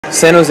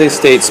San Jose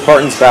State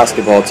Spartans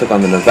basketball took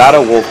on the Nevada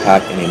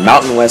Wolfpack in a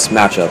Mountain West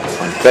matchup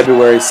on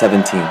February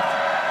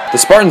 17th. The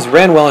Spartans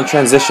ran well in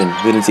transition,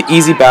 leading to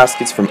easy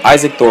baskets from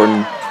Isaac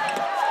Thornton,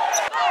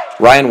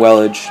 Ryan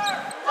Wellage,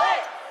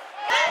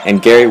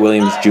 and Gary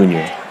Williams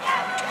Jr.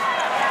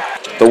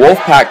 The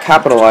Wolfpack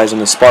capitalized on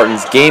the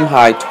Spartans'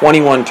 game-high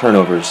 21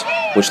 turnovers,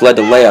 which led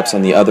to layups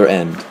on the other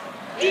end.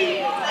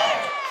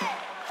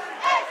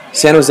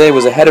 San Jose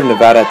was ahead of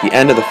Nevada at the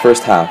end of the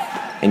first half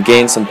and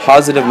gained some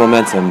positive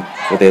momentum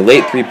with a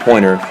late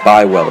three-pointer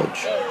by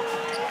Wellage.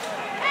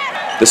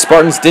 The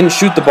Spartans didn't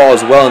shoot the ball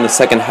as well in the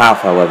second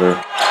half,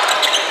 however,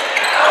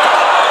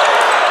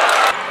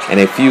 and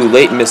a few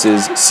late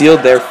misses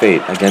sealed their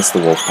fate against the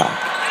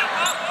Wolfpack.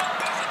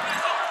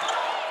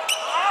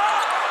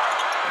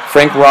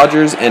 Frank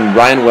Rogers and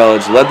Ryan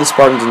Wellage led the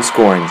Spartans in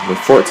scoring with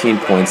 14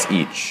 points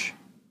each.